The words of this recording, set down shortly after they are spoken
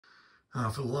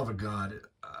For the love of God,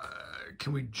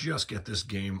 can we just get this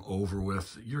game over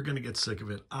with? You're going to get sick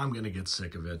of it. I'm going to get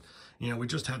sick of it. You know, we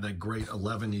just had that great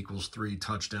 11 equals 3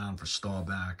 touchdown for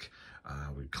Staubach.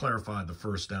 We clarified the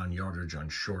first down yardage on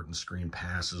short and screen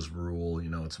passes rule. You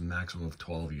know, it's a maximum of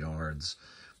 12 yards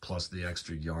plus the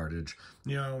extra yardage.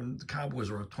 You know, the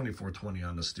Cowboys were up 24-20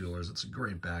 on the Steelers. It's a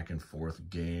great back and forth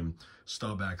game.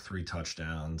 Staubach 3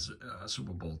 touchdowns,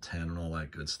 Super Bowl 10 and all that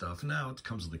good stuff. Now it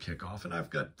comes to the kickoff, and I've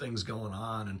got things going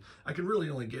on, and I can really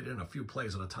only get in a few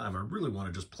plays at a time. I really want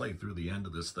to just play through the end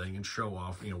of this thing and show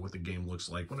off, you know, what the game looks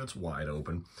like when it's wide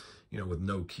open, you know, with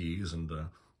no keys, and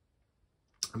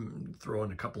throw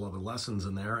in a couple other lessons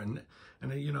in there. And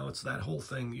you know, it's that whole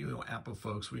thing, you know, Apple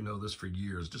folks, we know this for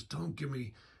years. Just don't give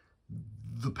me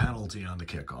the penalty on the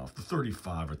kickoff, the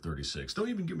 35 or 36. Don't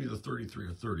even give me the 33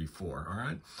 or 34, all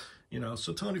right? You know,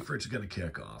 so Tony Fritz is going to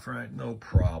kick off, right? No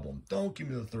problem. Don't give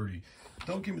me the 30.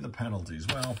 Don't give me the penalties.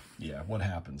 Well, yeah, what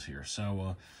happens here?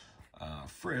 So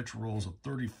Fritz rolls a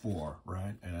 34,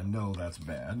 right? And I know that's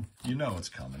bad. You know it's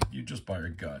coming. You just by your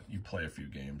gut, you play a few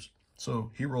games.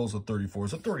 So he rolls a 34.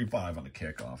 It's a 35 on the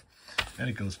kickoff. And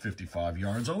it goes 55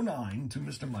 yards. 09 to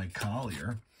Mr. Mike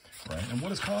Collier. Right, and what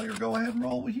does Collier go ahead and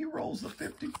roll? Well, he rolls the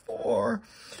 54,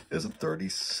 is a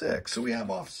 36. So we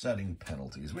have offsetting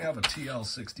penalties. We have a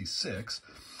TL66,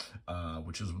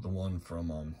 which is the one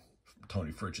from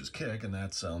Tony Fritz's kick, and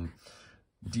that's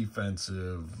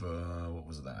defensive, what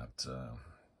was that?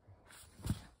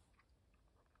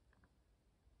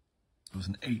 It was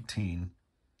an 18.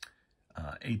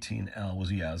 18L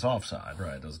was, yeah, it's offside,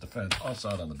 right? It was defense,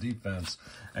 offside on the defense.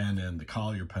 And then the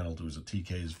Collier penalty was a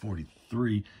TK's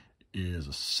 43. Is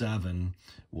a 7,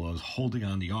 was holding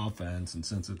on the offense, and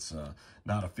since it's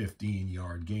not a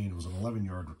 15-yard gain, it was an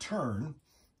 11-yard return.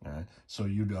 Right? So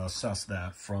you'd assess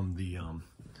that from the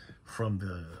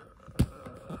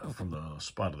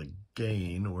spot of the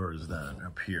gain. Where is that?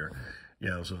 Up here.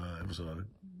 Yeah, it was a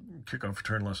kickoff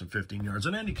return less than 15 yards.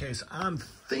 In any case, I'm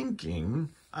thinking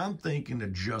to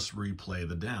just replay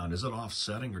the down. Is it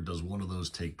offsetting, or does one of those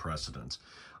take precedence?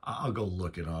 I'll go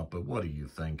look it up, but what do you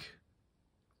think?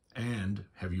 And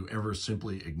have you ever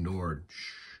simply ignored,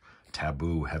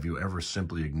 taboo, have you ever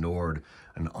simply ignored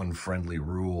an unfriendly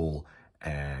rule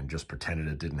and just pretended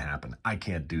it didn't happen? I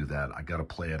can't do that. I got to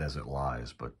play it as it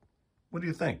lies. But what do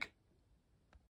you think?